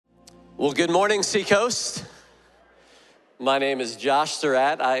Well, good morning, Seacoast. My name is Josh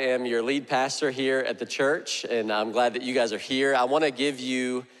Surratt. I am your lead pastor here at the church, and I'm glad that you guys are here. I want to give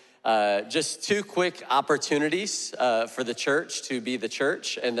you just two quick opportunities for the church to be the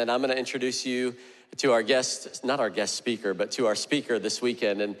church, and then I'm going to introduce you to our guest, not our guest speaker, but to our speaker this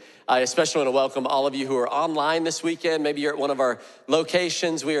weekend. And I especially want to welcome all of you who are online this weekend. Maybe you're at one of our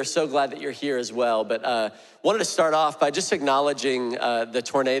locations. We are so glad that you're here as well. But wanted to start off by just acknowledging the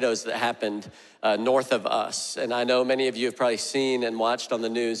tornadoes that happened north of us. And I know many of you have probably seen and watched on the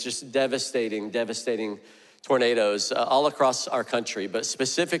news just devastating tornadoes all across our country, but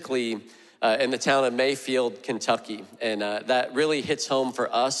specifically in the town of Mayfield, Kentucky. And that really hits home for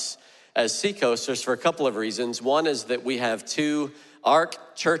us as Seacoasters for a couple of reasons. One is that we have two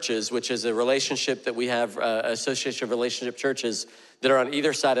ARC churches, which is a relationship that we have, Association of Relationship Churches that are on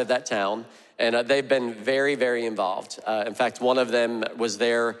either side of that town. And they've been very, very involved. In fact, one of them was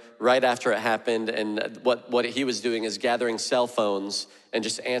there right after it happened. And what he was doing is gathering cell phones and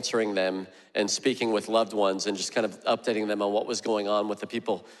just answering them and speaking with loved ones and just kind of updating them on what was going on with the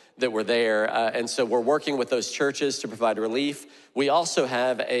people that were there. And so we're working with those churches to provide relief. We also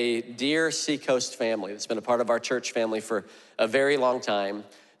have a dear Seacoast family that's been a part of our church family for a very long time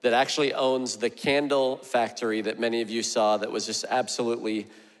that actually owns the candle factory that many of you saw that was just absolutely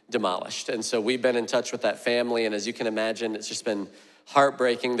demolished. And so we've been in touch with that family. And as you can imagine, it's just been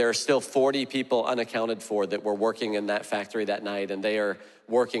heartbreaking. There are still 40 people unaccounted for that were working in that factory that night, and they are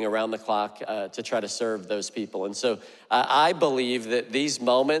working around the clock to try to serve those people. And so I believe that these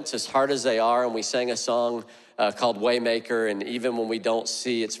moments, as hard as they are, and we sang a song called Waymaker, and even when we don't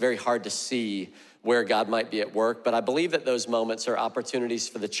see, it's very hard to see where God might be at work. But I believe that those moments are opportunities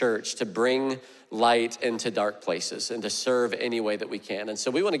for the church to bring light into dark places and to serve any way that we can. And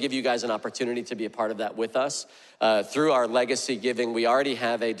so we want to give you guys an opportunity to be a part of that with us. Through our legacy giving, we already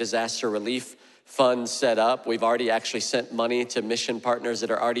have a disaster relief fund set up. We've already actually sent money to mission partners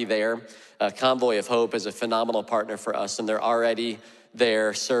that are already there. Convoy of Hope is a phenomenal partner for us, and they're already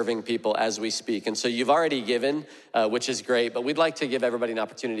there serving people as we speak. And so you've already given, which is great, but we'd like to give everybody an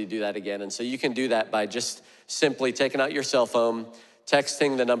opportunity to do that again. And so you can do that by just simply taking out your cell phone,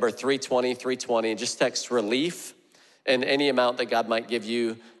 texting the number 320, just text relief and any amount that God might give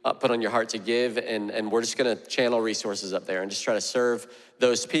you, put on your heart to give. And we're just gonna channel resources up there and just try to serve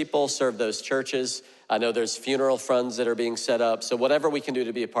those people, serve those churches. I know there's funeral funds that are being set up. So whatever we can do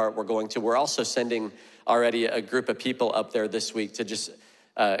to be a part, we're going to. We're also sending already a group of people up there this week to just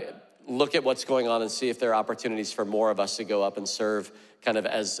look at what's going on and see if there are opportunities for more of us to go up and serve kind of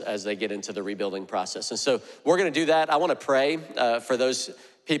as they get into the rebuilding process. And so we're gonna do that. I wanna pray for those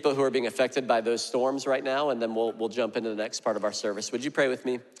people who are being affected by those storms right now, and then we'll jump into the next part of our service. Would you pray with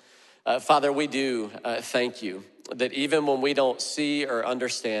me? Father, we do thank you that even when we don't see or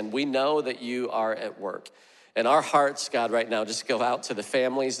understand, we know that you are at work. And our hearts, God, right now just go out to the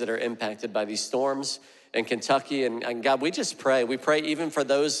families that are impacted by these storms in Kentucky. And God, we just pray. We pray even for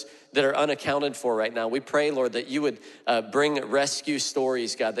those that are unaccounted for right now. We pray, Lord, that you would bring rescue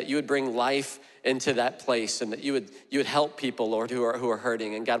stories, God, that you would bring life into that place, and that you would help people, Lord, who are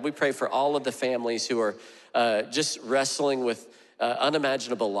hurting. And God, we pray for all of the families who are just wrestling with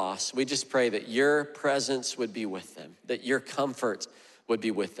unimaginable loss. We just pray that your presence would be with them, that your comfort would be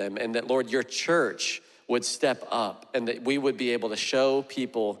with them, and that, Lord, your church would step up, and that we would be able to show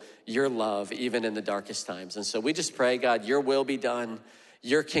people your love even in the darkest times. And so we just pray, God, your will be done,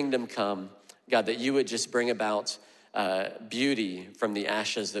 your kingdom come, God, that you would just bring about beauty from the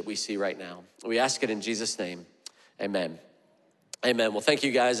ashes that we see right now. We ask it in Jesus' name, amen. Amen. Well, thank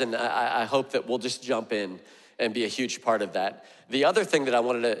you guys, and I hope that we'll just jump in and be a huge part of that. The other thing that I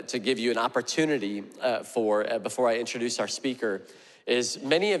wanted to give you an opportunity for before I introduce our speaker is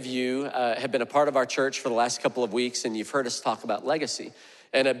many of you have been a part of our church for the last couple of weeks, and you've heard us talk about legacy.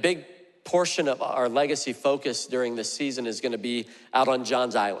 And a big portion of our legacy focus during this season is gonna be out on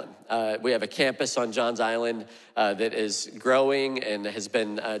Johns Island. We have a campus on Johns Island that is growing and has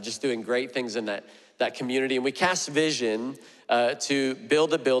been just doing great things in that community. And we cast vision to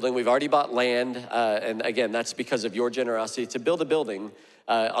build a building. We've already bought land, and again, that's because of your generosity, to build a building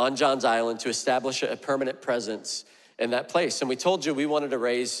on Johns Island to establish a permanent presence in that place. And we told you we wanted to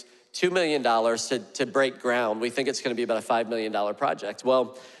raise $2 million to break ground. We think it's gonna be about a $5 million project.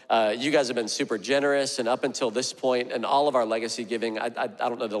 Well, you guys have been super generous, and up until this point, and all of our legacy giving, I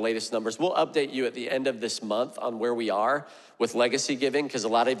don't know the latest numbers. We'll update you at the end of this month on where we are with legacy giving, because a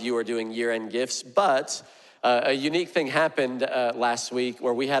lot of you are doing year-end gifts. But a unique thing happened last week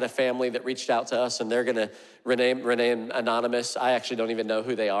where we had a family that reached out to us, and they're gonna remain anonymous. I actually don't even know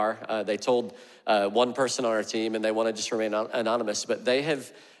who they are. They told one person on our team, and they want to just remain anonymous, but they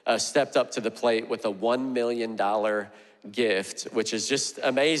have stepped up to the plate with a $1 million gift, which is just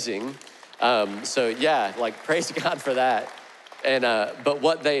amazing. So yeah, like praise God for that. And but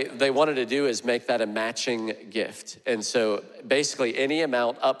what they wanted to do is make that a matching gift. And so basically any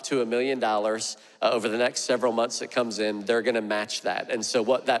amount up to $1 million over the next several months that comes in, they're gonna match that. And so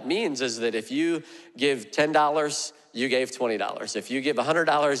what that means is that if you give $10, you gave $20. If you give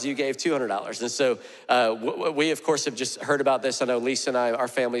 $100, you gave $200. And so we, of course, have just heard about this. I know Lisa and I, our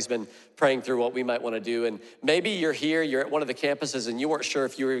family's been praying through what we might want to do. And maybe you're here, you're at one of the campuses, and you weren't sure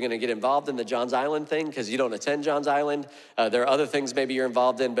if you were going to get involved in the Johns Island thing because you don't attend Johns Island. There are other things maybe you're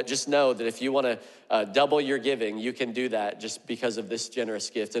involved in, but just know that if you want to double your giving, you can do that just because of this generous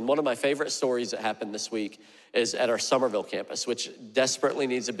gift. And one of my favorite stories that happened this week is at our Somerville campus, which desperately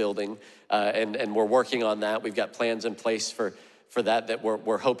needs a building, and we're working on that. We've got plans in place for that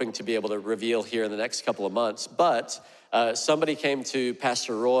we're hoping to be able to reveal here in the next couple of months. But somebody came to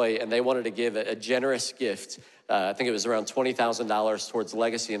Pastor Roy, and they wanted to give a generous gift. I think it was around $20,000 towards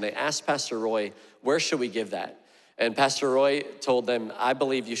Legacy, and they asked Pastor Roy, where should we give that? And Pastor Roy told them, I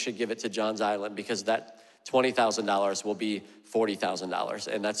believe you should give it to Johns Island because that $20,000 will be $40,000,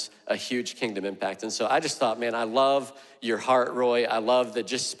 and that's a huge kingdom impact. And so I just thought, man, I love your heart, Roy. I love the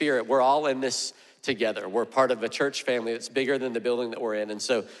just spirit. We're all in this together. We're part of a church family that's bigger than the building that we're in. And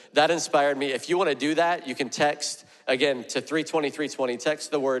so that inspired me. If you want to do that, you can text, again, to 320-320.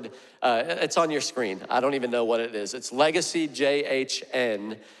 Text the word, it's on your screen. I don't even know what it is. It's Legacy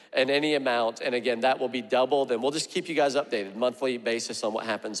JHN. And any amount, and again, that will be doubled, and we'll just keep you guys updated monthly basis on what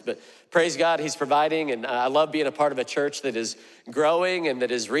happens. But praise God, he's providing, and I love being a part of a church that is growing and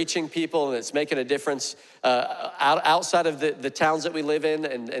that is reaching people and it's making a difference outside of the towns that we live in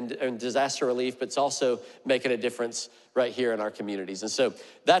and disaster relief, but it's also making a difference right here in our communities. And so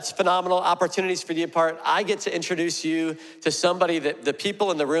that's phenomenal opportunities for you to be a part. I get to introduce you to somebody that the people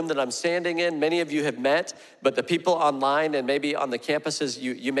in the room that I'm standing in, many of you have met, but the people online and maybe on the campuses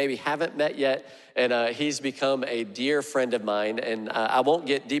you maybe haven't met yet. And he's become a dear friend of mine. And I won't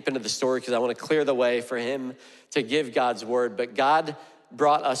get deep into the story because I want to clear the way for him to give God's word. But God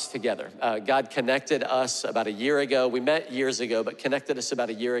brought us together. God connected us about a year ago. We met years ago, but connected us about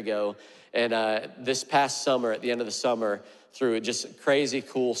a year ago. And this past summer, at the end of the summer, through just a crazy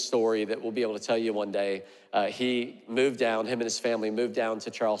cool story that we'll be able to tell you one day, he moved down, him and his family moved down to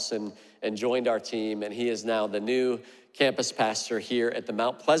Charleston and joined our team. And he is now the new campus pastor here at the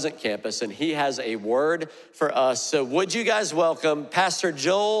Mount Pleasant campus. And he has a word for us. So would you guys welcome Pastor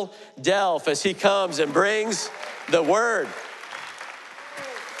Joel Delf as he comes and brings the word.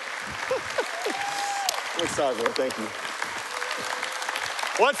 What's up, bro? Thank you.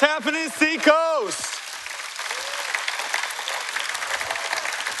 What's happening, Seacoast?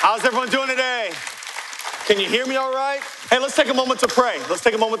 How's everyone doing today? Can you hear me all right? Hey, let's take a moment to pray. Let's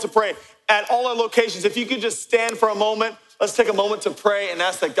take a moment to pray. At all our locations, if you could just stand for a moment, let's take a moment to pray and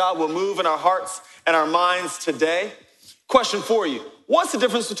ask that God will move in our hearts and our minds today. Question for you. What's the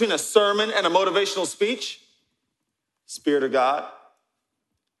difference between a sermon and a motivational speech? Spirit of God.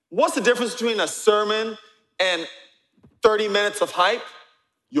 What's the difference between a sermon and 30 minutes of hype?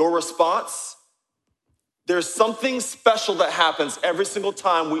 Your response. There's something special that happens every single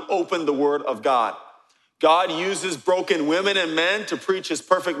time we open the Word of God. God uses broken women and men to preach his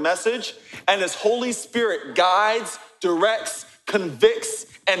perfect message, and his Holy Spirit guides, directs, convicts,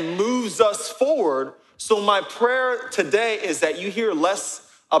 and moves us forward. So my prayer today is that you hear less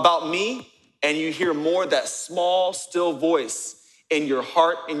about me and you hear more that small, still voice in your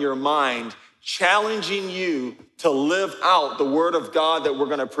heart and your mind, challenging you to live out the Word of God that we're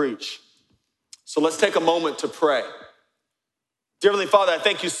going to preach. So let's take a moment to pray. Dear Heavenly Father, I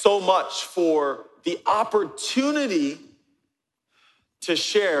thank you so much for the opportunity to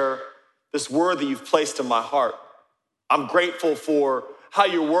share this word that you've placed in my heart. I'm grateful for how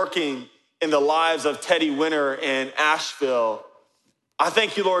you're working in the lives of Teddy Winter in Asheville. I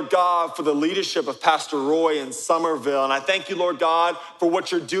thank you, Lord God, for the leadership of Pastor Roy in Somerville. And I thank you, Lord God, for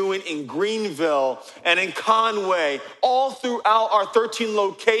what you're doing in Greenville and in Conway, all throughout our 13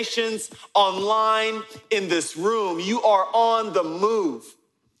 locations, online, in this room. You are on the move.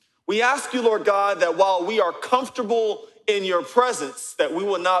 We ask you, Lord God, that while we are comfortable in your presence, that we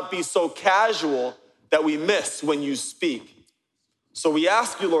will not be so casual that we miss when you speak. So we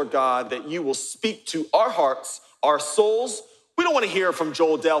ask you, Lord God, that you will speak to our hearts, our souls. We don't want to hear from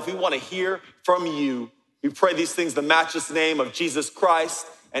Joel Delf. We want to hear from you. We pray these things in the matchless name of Jesus Christ,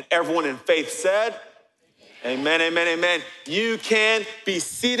 and everyone in faith said, amen, amen, amen. You can be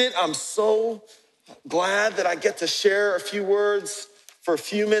seated. I'm so glad that I get to share a few words for a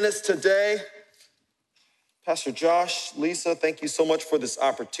few minutes today. Pastor Josh, Lisa, thank you so much for this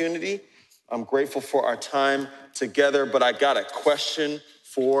opportunity. I'm grateful for our time together, but I got a question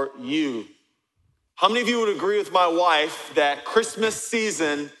for you. How many of you would agree with my wife that Christmas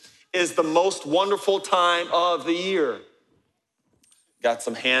season is the most wonderful time of the year? Got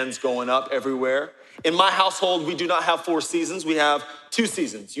some hands going up everywhere. In my household, we do not have 4 seasons. We have 2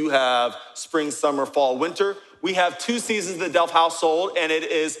 seasons. You have spring, summer, fall, winter. We have 2 seasons in the Delph household, and it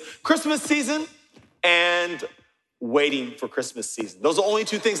is Christmas season and waiting for Christmas season. Those are the only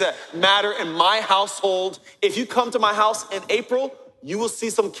 2 things that matter in my household. If you come to my house in April, you will see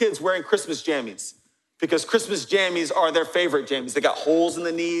some kids wearing Christmas jammies because Christmas jammies are their favorite jammies. They got holes in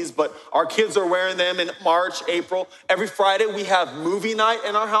the knees, but our kids are wearing them in March, April. Every Friday, we have movie night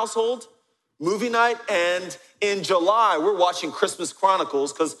in our household. Movie night, and in July, we're watching Christmas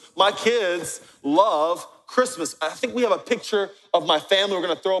Chronicles because my kids love Christmas. I think we have a picture of my family we're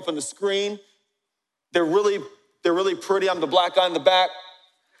gonna throw up on the screen. They're really pretty. I'm the black guy in the back.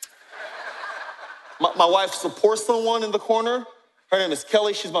 My wife's the porcelain one in the corner. Her name is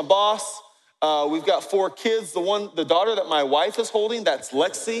Kelly, she's my boss. We've got 4 kids. The daughter that my wife is holding, that's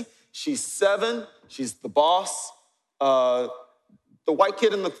Lexi. She's 7, she's the boss. The white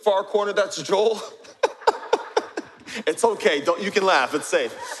kid in the far corner, that's Joel. It's okay, you can laugh, it's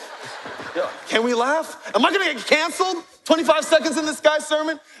safe. Can we laugh? Am I gonna get canceled? 25 seconds in this guy's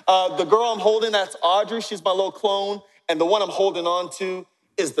sermon? The girl I'm holding, that's Audrey, she's my little clone. And the one I'm holding on to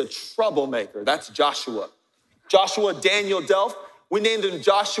is the troublemaker, that's Joshua. Joshua Daniel Delph. We named him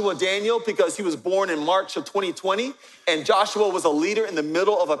Joshua Daniel because he was born in March of 2020, and Joshua was a leader in the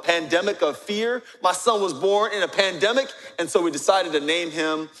middle of a pandemic of fear. My son was born in a pandemic, and so we decided to name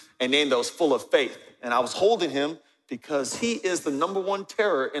him a name that was full of faith. And I was holding him because he is the number 1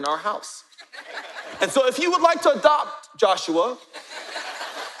 terror in our house. And so if you would like to adopt Joshua,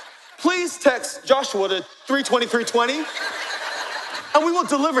 please text Joshua to 320-320, and we will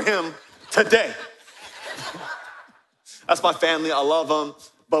deliver him today. That's my family, I love them,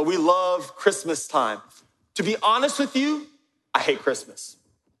 but we love Christmas time. To be honest with you, I hate Christmas.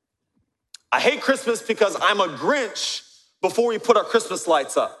 I hate Christmas because I'm a Grinch before we put our Christmas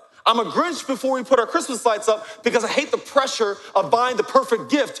lights up. I'm a Grinch before we put our Christmas lights up because I hate the pressure of buying the perfect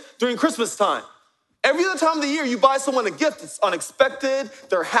gift during Christmas time. Every other time of the year, you buy someone a gift, it's unexpected,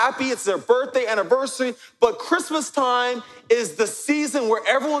 they're happy, it's their birthday, anniversary, but Christmas time is the season where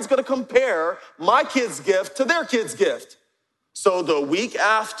everyone's gonna compare my kid's gift to their kid's gift. So the week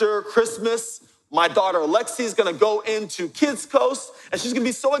after Christmas, my daughter Alexi is gonna go into Kids Coast, and she's gonna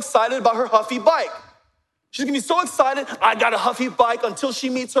be so excited about her Huffy bike. She's gonna be so excited, I got a Huffy bike, until she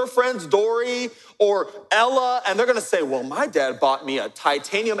meets her friends Dory or Ella, and they're gonna say, well, my dad bought me a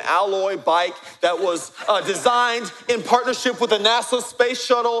titanium alloy bike that was designed in partnership with the NASA space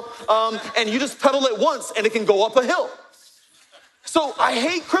shuttle, and you just pedal it once and it can go up a hill. So I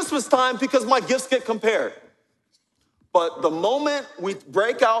hate Christmas time because my gifts get compared. But the moment we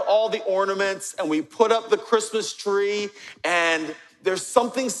break out all the ornaments and we put up the Christmas tree, and there's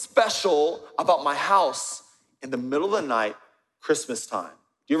something special about my house in the middle of the night, Christmas time.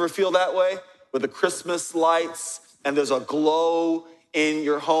 Do you ever feel that way? With the Christmas lights and there's a glow in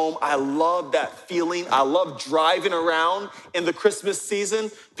your home. I love that feeling. I love driving around in the Christmas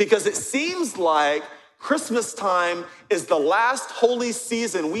season because it seems like Christmas time is the last holy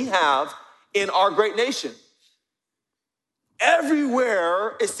season we have in our great nation.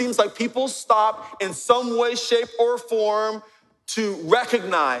 Everywhere, it seems like people stop in some way, shape, or form to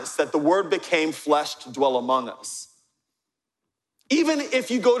recognize that the Word became flesh to dwell among us. Even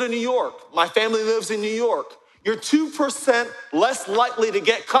if you go to New York, my family lives in New York, you're 2% less likely to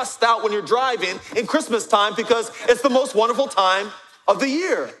get cussed out when you're driving in Christmas time because it's the most wonderful time of the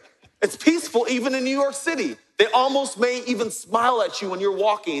year. It's peaceful even in New York City. They almost may even smile at you when you're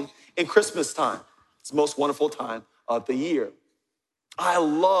walking in Christmas time. It's the most wonderful time of the year. I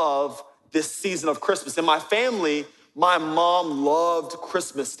love this season of Christmas. In my family, my mom loved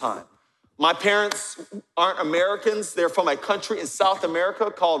Christmas time. My parents aren't Americans. They're from a country in South America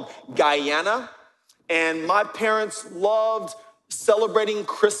called Guyana. And my parents loved celebrating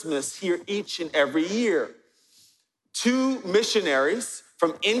Christmas here each and every year. 2 missionaries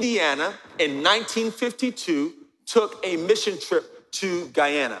from Indiana in 1952 took a mission trip to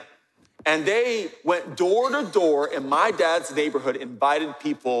Guyana. And they went door to door in my dad's neighborhood, invited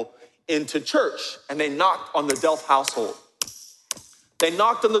people into church, and they knocked on the Delph household. They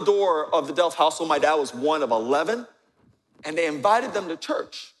knocked on the door of the Delph household. My dad was one of 11, and they invited them to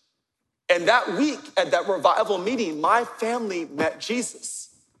church. And that week at that revival meeting, my family met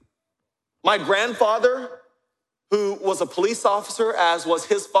Jesus. My grandfather, who was a police officer, as was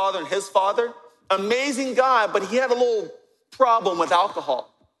his father and his father, amazing guy, but he had a little problem with alcohol.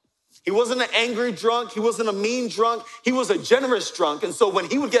 He wasn't an angry drunk. He wasn't a mean drunk. He was a generous drunk. And so when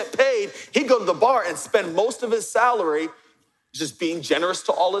he would get paid, he'd go to the bar and spend most of his salary just being generous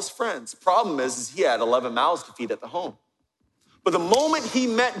to all his friends. Problem is he had 11 mouths to feed at the home. But the moment he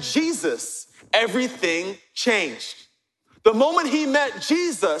met Jesus, everything changed. The moment he met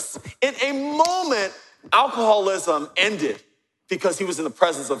Jesus, in a moment, alcoholism ended because he was in the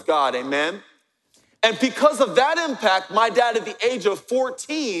presence of God, amen? And because of that impact, my dad at the age of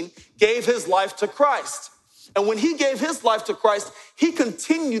 14 gave his life to Christ. And when he gave his life to Christ, he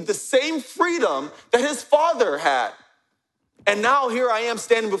continued the same freedom that his father had. And now here I am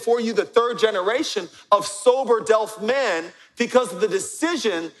standing before you, the third generation of sober Delph men, because of the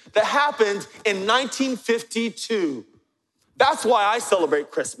decision that happened in 1952. That's why I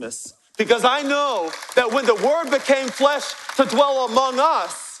celebrate Christmas, because I know that when the word became flesh to dwell among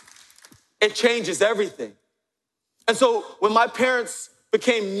us, it changes everything. And so when my parents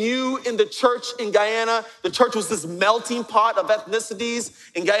became new in the church in Guyana, the church was this melting pot of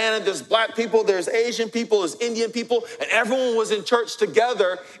ethnicities. In Guyana, there's black people, there's Asian people, there's Indian people, and everyone was in church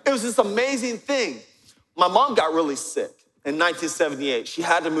together. It was this amazing thing. My mom got really sick in 1978. She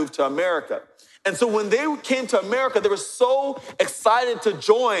had to move to America. And so when they came to America, they were so excited to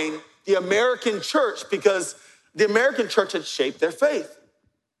join the American church because the American church had shaped their faith.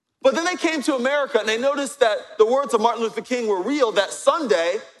 But then they came to America and they noticed that the words of Martin Luther King were real, that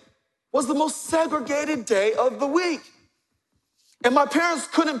Sunday was the most segregated day of the week. And my parents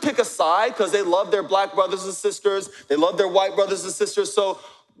couldn't pick a side because they loved their black brothers and sisters. They loved their white brothers and sisters. So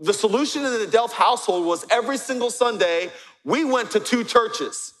the solution in the Delph household was every single Sunday, we went to two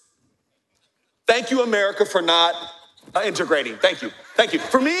churches. Thank you, America, for not integrating. Thank you. Thank you.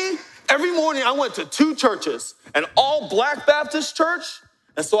 For me, every morning I went to two churches, an all black Baptist church.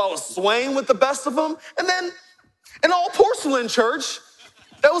 And so I was swaying with the best of them. And then an all porcelain church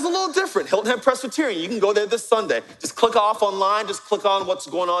that was a little different. Hilton Head Presbyterian. You can go there this Sunday. Just click off online. Just click on what's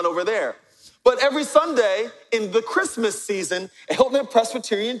going on over there. But every Sunday in the Christmas season at Hilton Head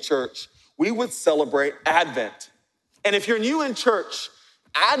Presbyterian Church, we would celebrate Advent. And if you're new in church,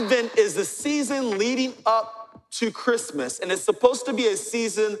 Advent is the season leading up to Christmas. And it's supposed to be a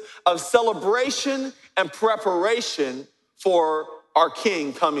season of celebration and preparation for our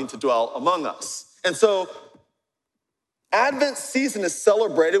King coming to dwell among us. And so Advent season is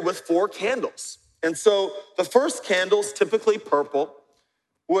celebrated with 4 candles. And so the first candles, typically purple,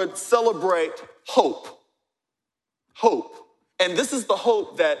 would celebrate hope. Hope. And this is the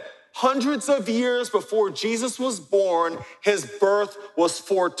hope that hundreds of years before Jesus was born, his birth was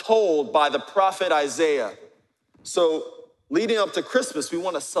foretold by the prophet Isaiah. So leading up to Christmas, we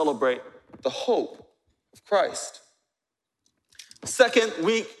want to celebrate the hope of Christ. Second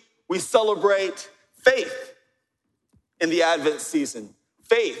week, we celebrate faith in the Advent season.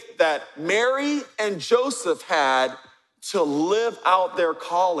 Faith that Mary and Joseph had to live out their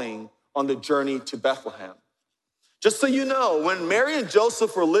calling on the journey to Bethlehem. Just so you know, when Mary and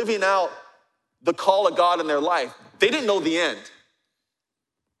Joseph were living out the call of God in their life, they didn't know the end.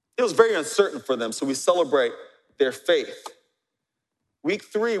 It was very uncertain for them, so we celebrate their faith. Week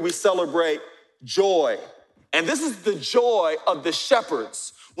 3, we celebrate joy. And this is the joy of the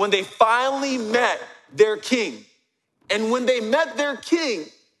shepherds when they finally met their king. And when they met their king,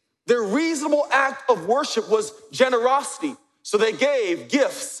 their reasonable act of worship was generosity. So they gave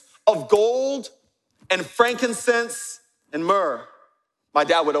gifts of gold and frankincense and myrrh. My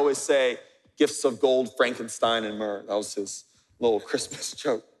dad would always say, gifts of gold, Frankenstein, and myrrh. That was his little Christmas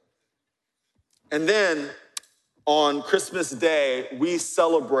joke. And then on Christmas Day, we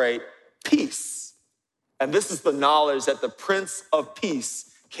celebrate peace. And this is the knowledge that the Prince of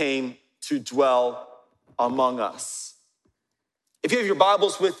Peace came to dwell among us. If you have your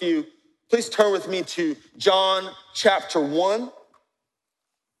Bibles with you, please turn with me to John chapter 1.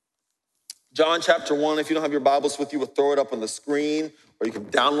 John chapter 1. If you don't have your Bibles with you, we'll throw it up on the screen, or you can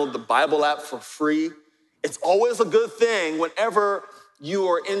download the Bible app for free. It's always a good thing whenever you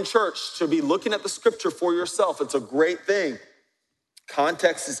are in church to be looking at the scripture for yourself. It's a great thing.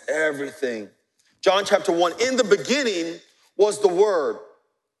 Context is everything. John chapter 1, in the beginning was the Word,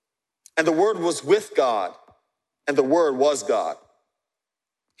 and the Word was with God, and the Word was God.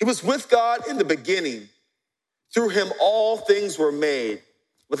 He was with God in the beginning. Through him all things were made.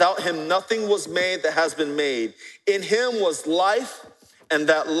 Without him nothing was made that has been made. In him was life, and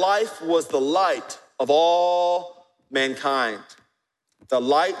that life was the light of all mankind. The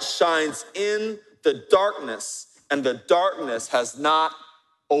light shines in the darkness, and the darkness has not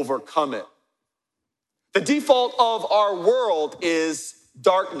overcome it. The default of our world is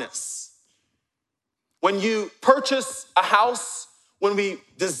darkness. When you purchase a house, when we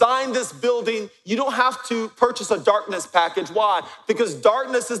design this building, you don't have to purchase a darkness package. Why? Because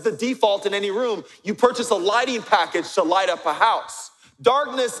darkness is the default in any room. You purchase a lighting package to light up a house.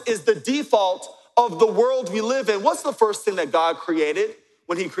 Darkness is the default of the world we live in. What's the first thing that God created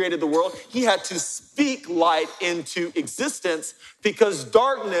when he created the world? He had to speak light into existence because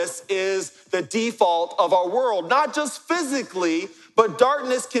darkness is the default of our world, not just physically, but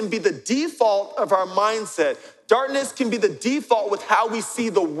darkness can be the default of our mindset. Darkness can be the default with how we see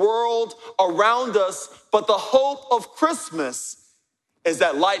the world around us, but the hope of Christmas is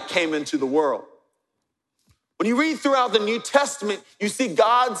that light came into the world. When you read throughout the New Testament, you see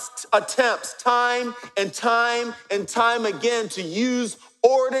God's attempts time and time and time again to use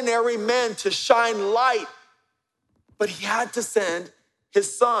ordinary men to shine light, but he had to send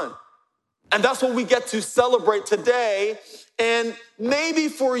his son. And that's what we get to celebrate today. And maybe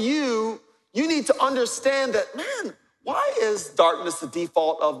for you, you need to understand that, man, why is darkness the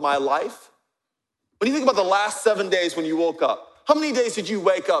default of my life? When you think about the last 7 days when you woke up, how many days did you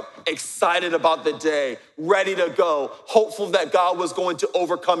wake up excited about the day, ready to go, hopeful that God was going to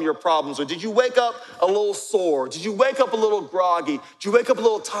overcome your problems? Or did you wake up a little sore? Did you wake up a little groggy? Did you wake up a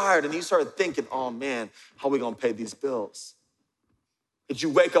little tired and you started thinking, oh man, how are we gonna pay these bills? Did you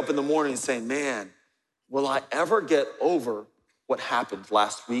wake up in the morning and say, man, will I ever get over what happened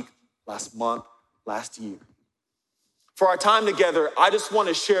last week, last month, last year? For our time together, I just want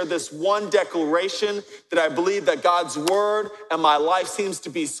to share this one declaration that I believe that God's word and my life seems to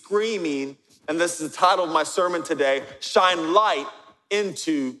be screaming, and this is the title of my sermon today, Shine Light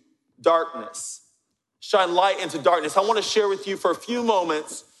into Darkness. Shine light into darkness. I want to share with you for a few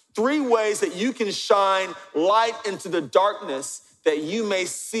moments 3 ways that you can shine light into the darkness that you may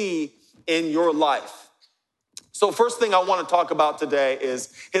see in your life. So first thing I want to talk about today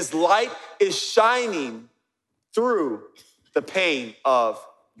is his light is shining through the pain of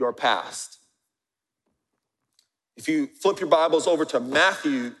your past. If you flip your Bibles over to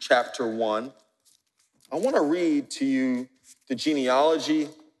Matthew chapter 1, I want to read to you the genealogy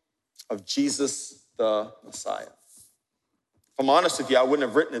of Jesus the Messiah. If I'm honest with you, I wouldn't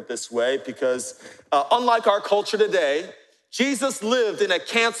have written it this way because unlike our culture today, Jesus lived in a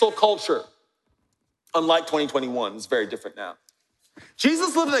cancel culture. Unlike 2021, it's very different now.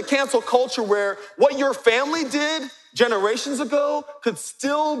 Jesus lived in a cancel culture where what your family did generations ago could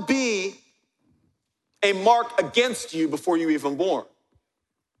still be a mark against you before you were even born.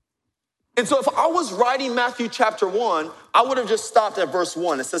 And so if I was writing Matthew chapter 1, I would have just stopped at verse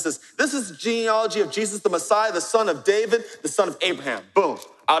 1. It says this is the genealogy of Jesus the Messiah, the son of David, the son of Abraham. Boom.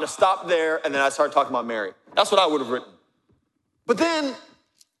 I would have stopped there and then I started talking about Mary. That's what I would have written. But then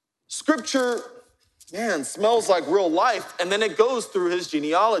scripture, man, smells like real life, and then it goes through his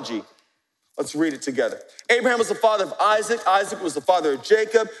genealogy. Let's read it together. Abraham was the father of Isaac. Isaac was the father of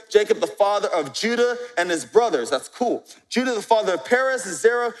Jacob. Jacob the father of Judah and his brothers. That's cool. Judah the father of Perez and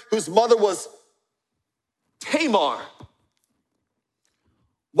Zerah, whose mother was Tamar.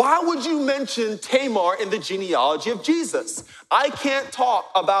 Why would you mention Tamar in the genealogy of Jesus? I can't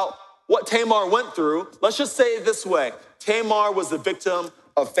talk about what Tamar went through. Let's just say it this way. Tamar was the victim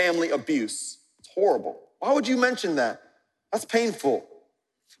of family abuse. It's horrible. Why would you mention that? That's painful.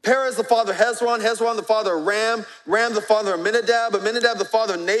 Perez the father of Hezron, Hezron the father of Ram, Ram the father of Amminadab, Amminadab the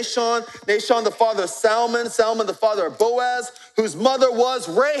father of Nahshon, Nahshon the father of Salmon, Salmon the father of Boaz, whose mother was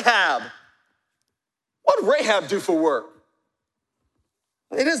Rahab. What did Rahab do for work?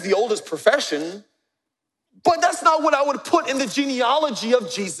 It is the oldest profession, but that's not what I would put in the genealogy of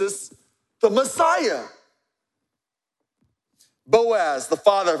Jesus, the Messiah. Boaz, the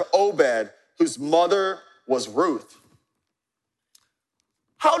father of Obed, whose mother was Ruth.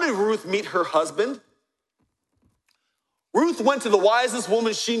 How did Ruth meet her husband? Ruth went to the wisest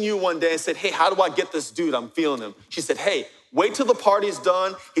woman she knew one day and said, hey, how do I get this dude? I'm feeling him. She said, hey, wait till the party's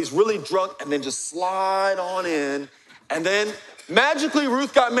done. He's really drunk, and then just slide on in. And then magically,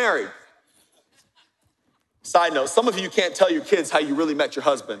 Ruth got married. Side note, some of you can't tell your kids how you really met your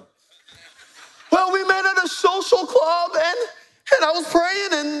husband. Well, we met at a social club, and I was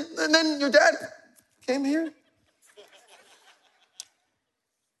praying, and then your dad came here.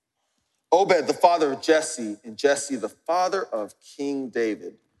 Obed, the father of Jesse, and Jesse, the father of King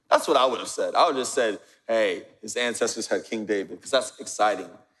David. That's what I would have said. I would have just said, hey, his ancestors had King David, because that's exciting.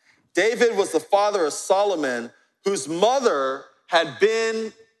 David was the father of Solomon, whose mother had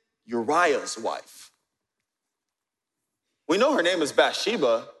been Uriah's wife. We know her name is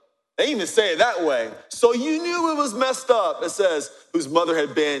Bathsheba. They even say it that way. So you knew it was messed up. It says, whose mother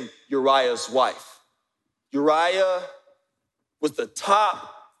had been Uriah's wife. Uriah was the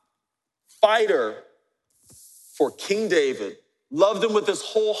top fighter for King David, loved him with his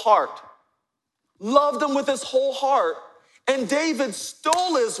whole heart, and David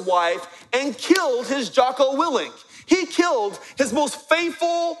stole his wife and killed his Jocko Willink. He killed his most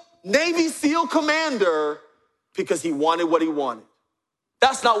faithful Navy SEAL commander because he wanted what he wanted.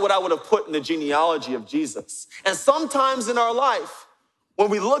 That's not what I would have put in the genealogy of Jesus. And sometimes in our life, when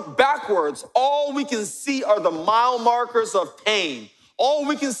we look backwards, all we can see are the mile markers of pain. All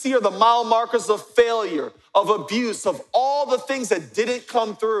we can see are the mile markers of failure, of abuse, of all the things that didn't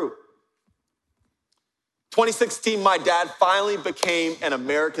come through. 2016, my dad finally became an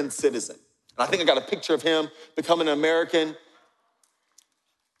American citizen. And I think I got a picture of him becoming an American.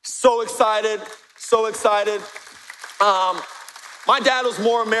 So excited, so excited. My dad was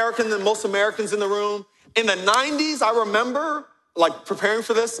more American than most Americans in the room. In the 90s, I remember, like preparing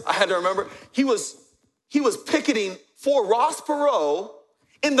for this, I had to remember, he was picketing for Ross Perot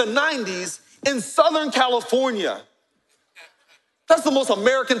in the 90s in Southern California. That's the most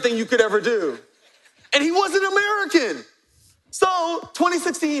American thing you could ever do. And he wasn't American. So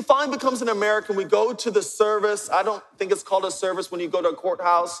 2016, he finally becomes an American. We go to the service. I don't think it's called a service when you go to a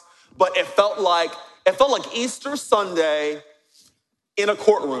courthouse, but it felt like Easter Sunday in a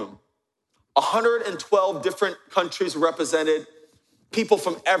courtroom. 112 different countries represented, people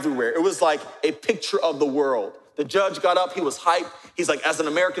from everywhere. It was like a picture of the world. The judge got up, he was hyped. He's like, as an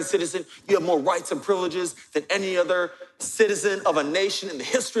American citizen, you have more rights and privileges than any other citizen of a nation in the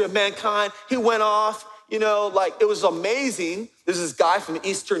history of mankind. He went off, it was amazing. There's this guy from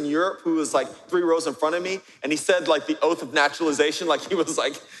Eastern Europe who was like 3 rows in front of me, and he said like the oath of naturalization, like he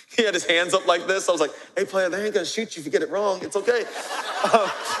had his hands up like this. I was like, hey player, they ain't gonna shoot you if you get it wrong, it's okay.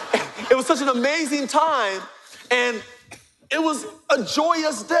 It was such an amazing time, and it was a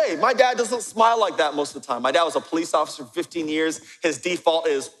joyous day. My dad doesn't smile like that most of the time. My dad was a police officer for 15 years. His default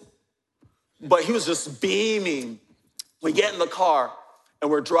is, but he was just beaming. We get in the car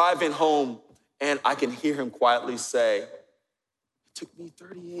and we're driving home, and I can hear him quietly say, it took me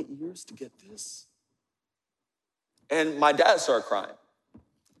 38 years to get this. And my dad started crying.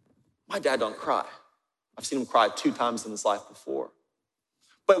 My dad don't cry. I've seen him cry 2 times in his life before.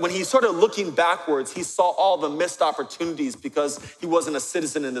 But when he started looking backwards, he saw all the missed opportunities because he wasn't a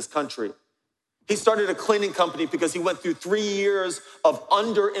citizen in this country. He started a cleaning company because he went through 3 years of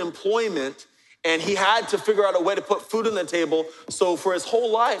underemployment, and he had to figure out a way to put food on the table. So for his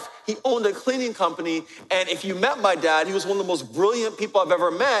whole life, he owned a cleaning company. And if you met my dad, he was one of the most brilliant people I've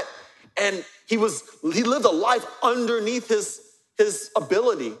ever met. And he lived a life underneath his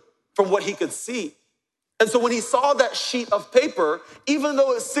ability from what he could see. And so when he saw that sheet of paper, even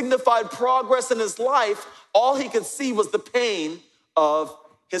though it signified progress in his life, all he could see was the pain of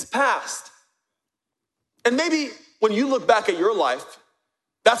his past. And maybe when you look back at your life,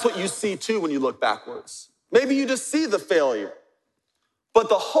 that's what you see too when you look backwards. Maybe you just see the failure. But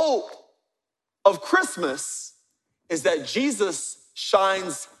the hope of Christmas is that Jesus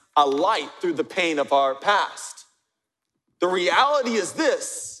shines a light through the pain of our past. The reality is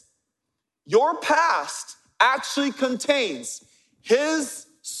this: your past actually contains his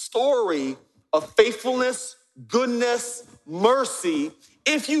story of faithfulness, goodness, mercy,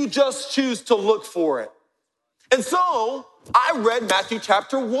 if you just choose to look for it. And so I read Matthew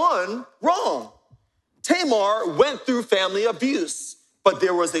chapter 1 wrong. Tamar went through family abuse, but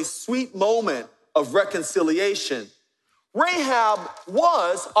there was a sweet moment of reconciliation. Rahab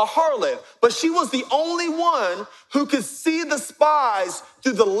was a harlot, but she was the only one who could see the spies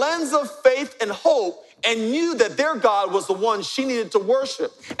through the lens of faith and hope and knew that their God was the one she needed to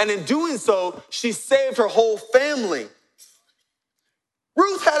worship. And in doing so, she saved her whole family.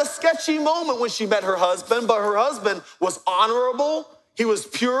 Ruth had a sketchy moment when she met her husband, but her husband was honorable, he was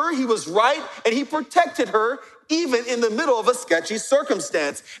pure, he was right, and he protected her even in the middle of a sketchy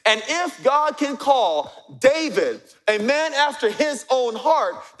circumstance. And if God can call David a man after his own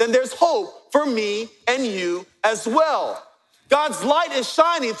heart, then there's hope for me and you as well. God's light is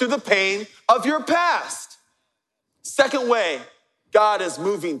shining through the pain of your past. Second way God is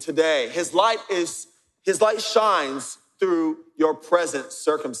moving today, his light shines through your present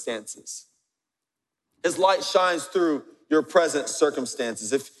circumstances. His light shines through your present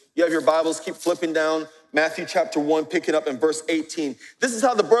circumstances. If you have your Bibles, keep flipping down Matthew chapter 1, pick it up in verse 18. This is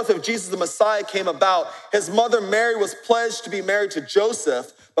how the birth of Jesus the Messiah came about. His mother Mary was pledged to be married to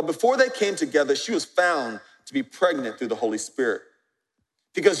Joseph, but before they came together, she was found to be pregnant through the Holy Spirit.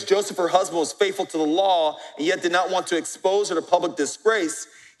 Because Joseph, her husband, was faithful to the law and yet did not want to expose her to public disgrace,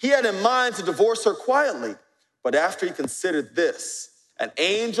 he had in mind to divorce her quietly. But after he considered this, an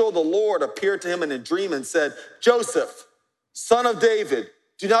angel of the Lord appeared to him in a dream and said, Joseph, son of David,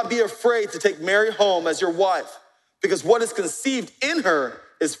 do not be afraid to take Mary home as your wife, because what is conceived in her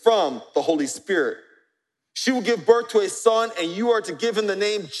is from the Holy Spirit. She will give birth to a son, and you are to give him the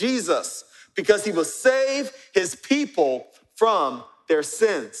name Jesus, because he will save his people from their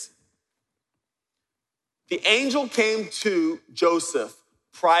sins. The angel came to Joseph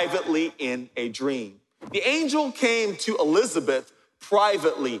privately in a dream. The angel came to Elizabeth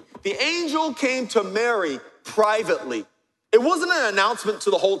privately. The angel came to Mary privately. It wasn't an announcement to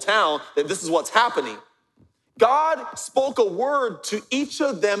the whole town that this is what's happening. God spoke a word to each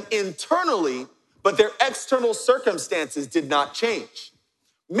of them internally, but their external circumstances did not change.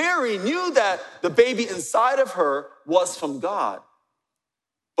 Mary knew that the baby inside of her was from God,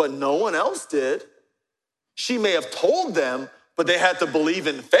 but no one else did. She may have told them, but they had to believe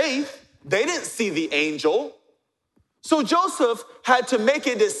in faith. They didn't see the angel. So Joseph had to make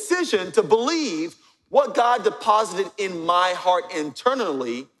a decision to believe what God deposited in my heart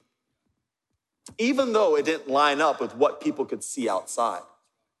internally, even though it didn't line up with what people could see outside.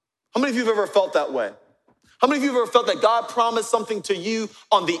 How many of you have ever felt that way? How many of you have ever felt that God promised something to you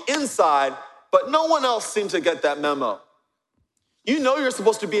on the inside, but no one else seemed to get that memo? You know you're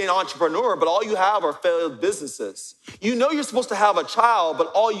supposed to be an entrepreneur, but all you have are failed businesses. You know you're supposed to have a child, but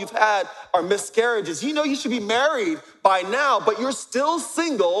all you've had are miscarriages. You know you should be married by now, but you're still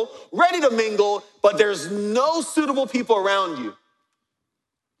single, ready to mingle, but there's no suitable people around you.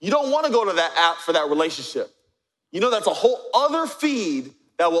 You don't want to go to that app for that relationship. You know that's a whole other feed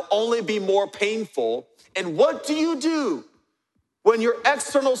that will only be more painful. And what do? When your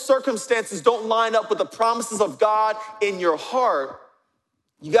external circumstances don't line up with the promises of God in your heart,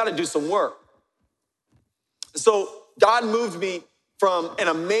 you got to do some work. So God moved me from an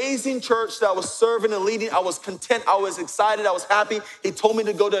amazing church that I was serving and leading. I was content. I was excited. I was happy. He told me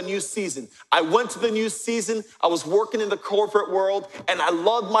to go to a new season. I went to the new season. I was working in the corporate world, and I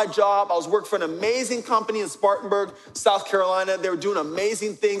loved my job. I was working for an amazing company in Spartanburg, South Carolina. They were doing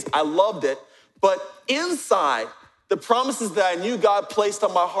amazing things. I loved it. But inside, the promises that I knew God placed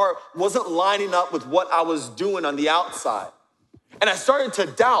on my heart wasn't lining up with what I was doing on the outside. And I started to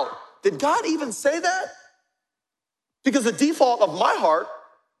doubt, did God even say that? Because the default of my heart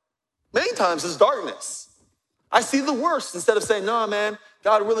many times is darkness. I see the worst instead of saying, no, man,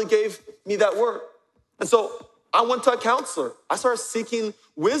 God really gave me that word. And so I went to a counselor. I started seeking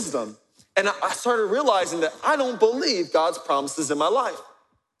wisdom. And I started realizing that I don't believe God's promises in my life.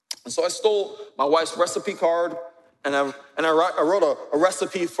 And so I stole my wife's recipe card, and I wrote a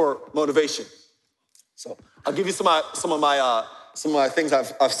recipe for motivation. So I'll give you some of my things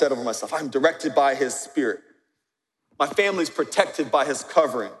I've said over myself. I'm directed by his spirit. My family's protected by his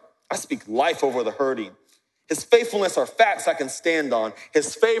covering. I speak life over the hurting. His faithfulness are facts I can stand on.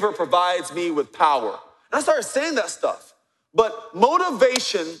 His favor provides me with power. And I started saying that stuff. But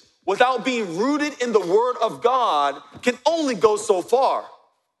motivation without being rooted in the word of God can only go so far.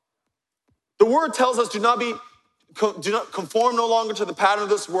 The word tells us do not conform no longer to the pattern of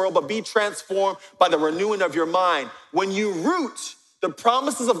this world, but be transformed by the renewing of your mind. When you root the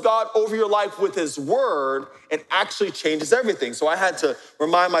promises of God over your life with his word, it actually changes everything. So I had to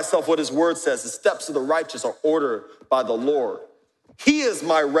remind myself what his word says. The steps of the righteous are ordered by the Lord. He is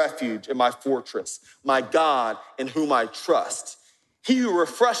my refuge and my fortress, my God in whom I trust. He who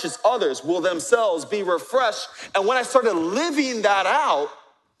refreshes others will themselves be refreshed. And when I started living that out,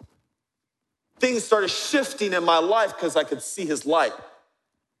 things started shifting in my life because I could see his light.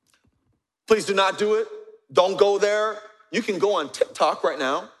 Please do not do it. Don't go there. You can go on TikTok right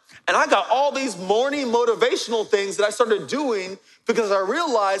now. And I got all these morning motivational things that I started doing because I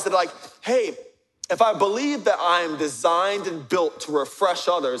realized that, like, hey, if I believe that I'm designed and built to refresh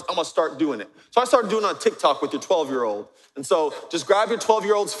others, I'm gonna start doing it. So I started doing it on TikTok with your 12-year-old. And so just grab your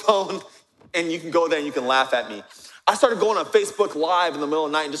 12-year-old's phone and you can go there and you can laugh at me. I started going on Facebook Live in the middle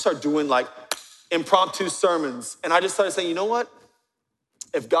of the night and just started doing like impromptu sermons. And I just started saying, you know what?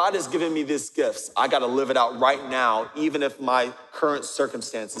 If God has given me these gifts, I got to live it out right now, even if my current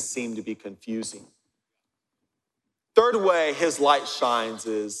circumstances seem to be confusing. Third way his light shines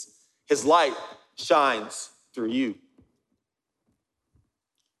is his light shines through you.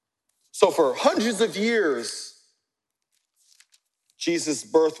 So for hundreds of years, Jesus'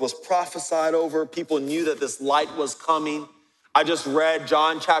 birth was prophesied over. People knew that this light was coming. I just read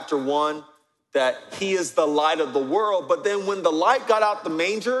John chapter 1. That he is the light of the world. But then when the light got out the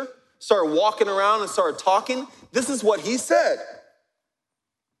manger, started walking around and started talking, this is what he said.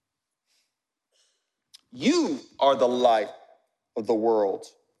 You are the light of the world.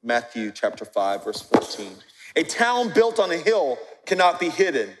 Matthew chapter 5, verse 14. A town built on a hill cannot be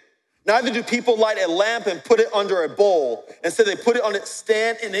hidden, Neither do people light a lamp and put it under a bowl. Instead, they put it on its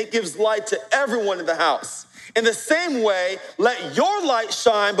stand, and it gives light to everyone in the house. In the same way, let your light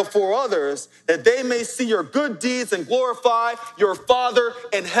shine before others, that they may see your good deeds and glorify your Father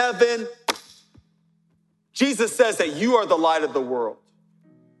in heaven. Jesus says that you are the light of the world.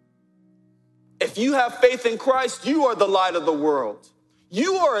 If you have faith in Christ, you are the light of the world.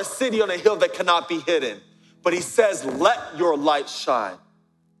 You are a city on a hill that cannot be hidden. But he says, let your light shine.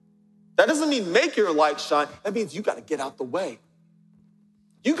 That doesn't mean make your light shine. That means you got to get out the way.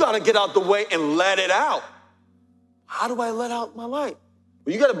 You got to get out the way and let it out. How do I let out my light?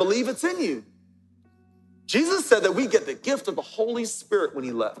 Well, you got to believe it's in you. Jesus said that we get the gift of the Holy Spirit when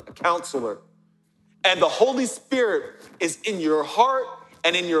he left, a counselor. And the Holy Spirit is in your heart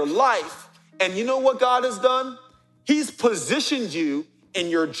and in your life. And you know what God has done? He's positioned you in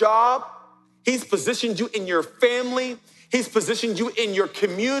your job. He's positioned you in your family. He's positioned you in your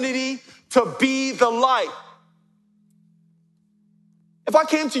community to be the light. If I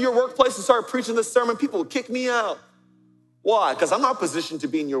came to your workplace and started preaching this sermon, people would kick me out. Why? Because I'm not positioned to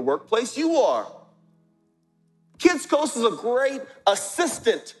be in your workplace. You are. Kids Coast is a great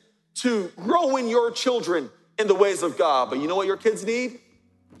assistant to growing your children in the ways of God. But you know what your kids need?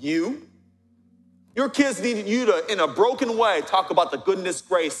 You. Your kids need you to, in a broken way, talk about the goodness,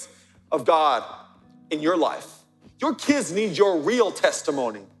 grace of God in your life. Your kids need your real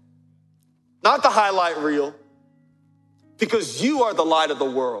testimony, not the highlight reel, because you are the light of the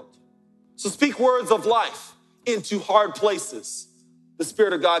world. So speak words of life into hard places. The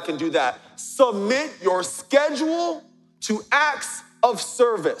Spirit of God can do that. Submit your schedule to acts of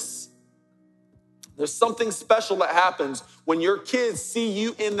service. There's something special that happens when your kids see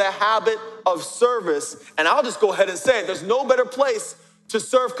you in the habit of service. And I'll just go ahead and say it. There's no better place to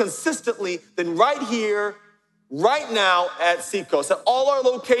serve consistently than right here, right now at Seacoast. At all our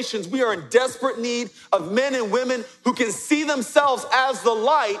locations, we are in desperate need of men and women who can see themselves as the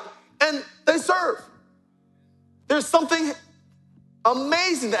light, and they serve. There's something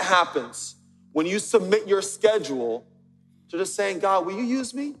amazing that happens when you submit your schedule to just saying, God, will you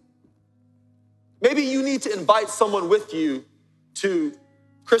use me? Maybe you need to invite someone with you to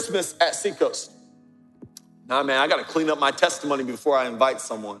Christmas at Seacoast. Nah, man, I got to clean up my testimony before I invite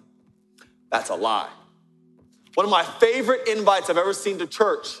someone. That's a lie. One of my favorite invites I've ever seen to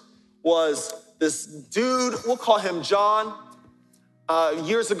church was this dude, we'll call him John.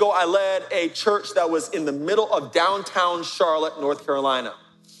 Years ago, I led a church that was in the middle of downtown Charlotte, North Carolina.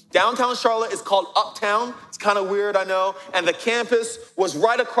 Downtown Charlotte is called Uptown. It's kind of weird, I know. And the campus was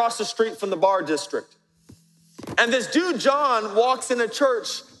right across the street from the bar district. And this dude, John, walks into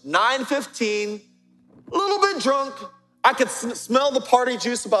church, 9:15, a little bit drunk. I could smell the party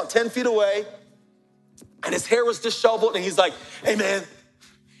juice about 10 feet away. And his hair was disheveled. And he's like, hey, man,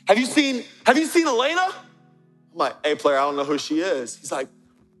 have you seen Elena? I'm like, hey, player, I don't know who she is. He's like,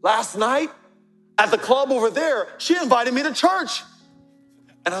 last night at the club over there, she invited me to church.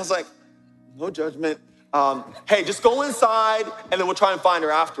 And I was like, no judgment. Hey, just go inside and then we'll try and find her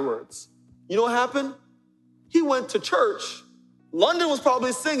afterwards. You know what happened? He went to church. London was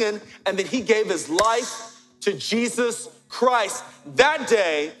probably singing, and then he gave his life to Jesus Christ that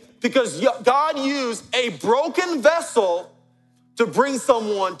day because God used a broken vessel to bring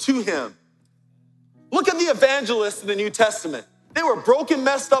someone to him. Look at the evangelists in the New Testament. They were broken,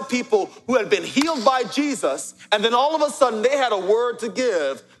 messed up people who had been healed by Jesus, and then all of a sudden they had a word to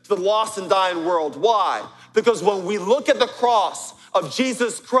give to the lost and dying world. Why? Because when we look at the cross of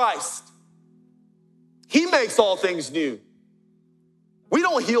Jesus Christ, he makes all things new. We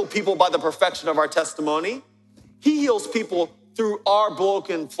don't heal people by the perfection of our testimony. He heals people through our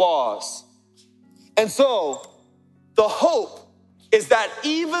broken flaws. And so the hope is that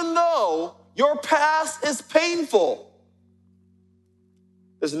even though your past is painful,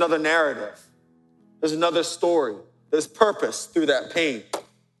 there's another narrative. There's another story. There's purpose through that pain.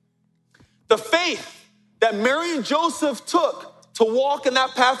 The faith that Mary and Joseph took to walk in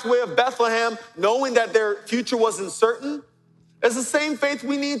that pathway of Bethlehem, knowing that their future wasn't certain, is the same faith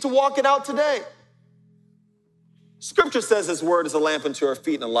we need to walk it out today. Scripture says his word is a lamp unto our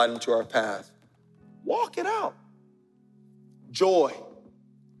feet and a light unto our path. Walk it out. Joy.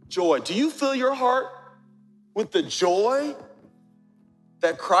 Joy. Do you fill your heart with the joy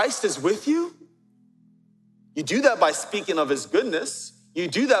that Christ is with you? You do that by speaking of his goodness. You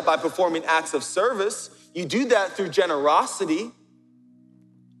do that by performing acts of service. You do that through generosity.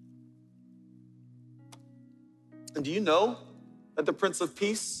 And do you know that the Prince of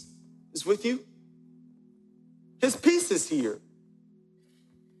Peace is with you? His peace is here.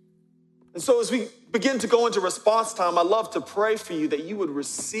 And so as we begin to go into response time, I love to pray for you that you would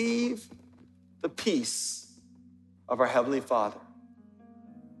receive the peace of our Heavenly Father.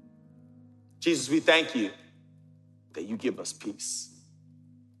 Jesus, we thank you that you give us peace.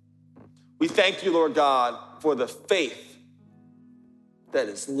 We thank you, Lord God, for the faith that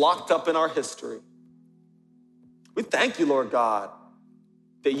is locked up in our history. We thank you, Lord God,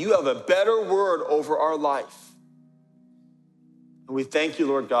 that you have a better word over our life. And we thank you,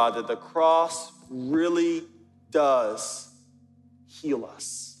 Lord God, that the cross really does heal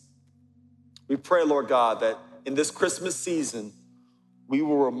us. We pray, Lord God, that in this Christmas season, we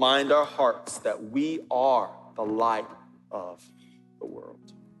will remind our hearts that we are the light of the world.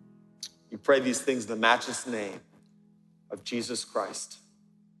 We pray these things in the matchless name of Jesus Christ.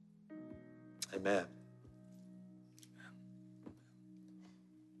 Amen.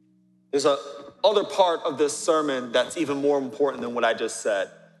 There's a other part of this sermon that's even more important than what I just said,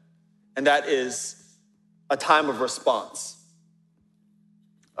 and that is a time of response.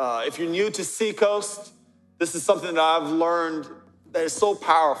 If you're new to Seacoast, this is something that I've learned that is so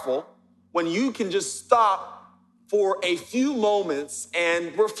powerful when you can just stop for a few moments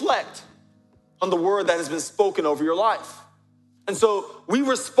and reflect on the word that has been spoken over your life. And so we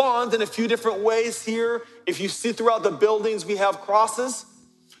respond in a few different ways here. If you see throughout the buildings, we have crosses.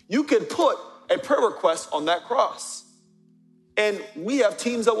 You could put a prayer request on that cross. And we have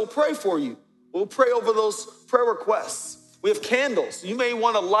teams that will pray for you. We'll pray over those prayer requests. We have candles. You may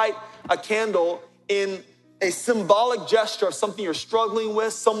want to light a candle in a symbolic gesture of something you're struggling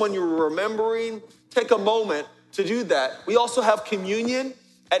with, someone you're remembering. Take a moment to do that. We also have communion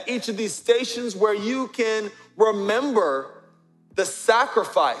at each of these stations where you can remember the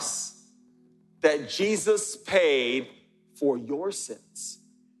sacrifice that Jesus paid for your sins.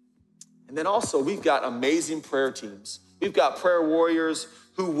 And then also, we've got amazing prayer teams. We've got prayer warriors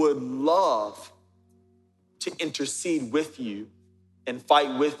who would love to intercede with you and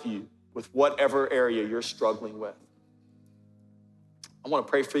fight with you with whatever area you're struggling with. I want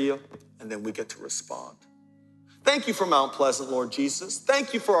to pray for you, and then we get to respond. Thank you for Mount Pleasant, Lord Jesus.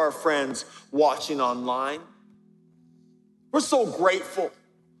 Thank you for our friends watching online. We're so grateful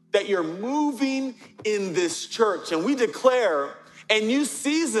that you're moving in this church, and we declare a new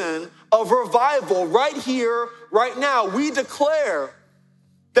season of revival right here, right now. We declare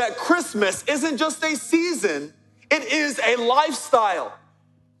that Christmas isn't just a season, it is a lifestyle.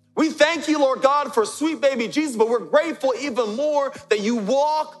 We thank you, Lord God, for sweet baby Jesus, but we're grateful even more that you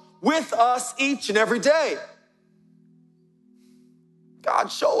walk with us each and every day.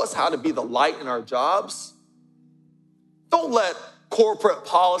 God, show us how to be the light in our jobs. Don't let corporate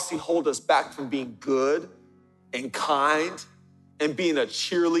policy hold us back from being good and kind and being a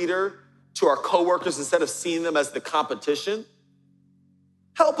cheerleader to our coworkers instead of seeing them as the competition.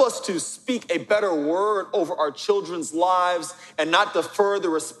 Help us to speak a better word over our children's lives and not defer the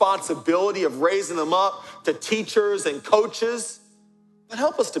responsibility of raising them up to teachers and coaches, but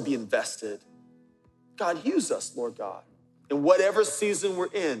help us to be invested. God, use us, Lord God, in whatever season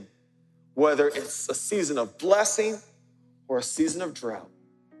we're in, whether it's a season of blessing or a season of drought.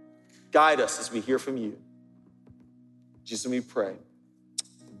 Guide us as we hear from you. In Jesus, we pray.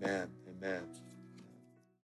 Amen. Amen.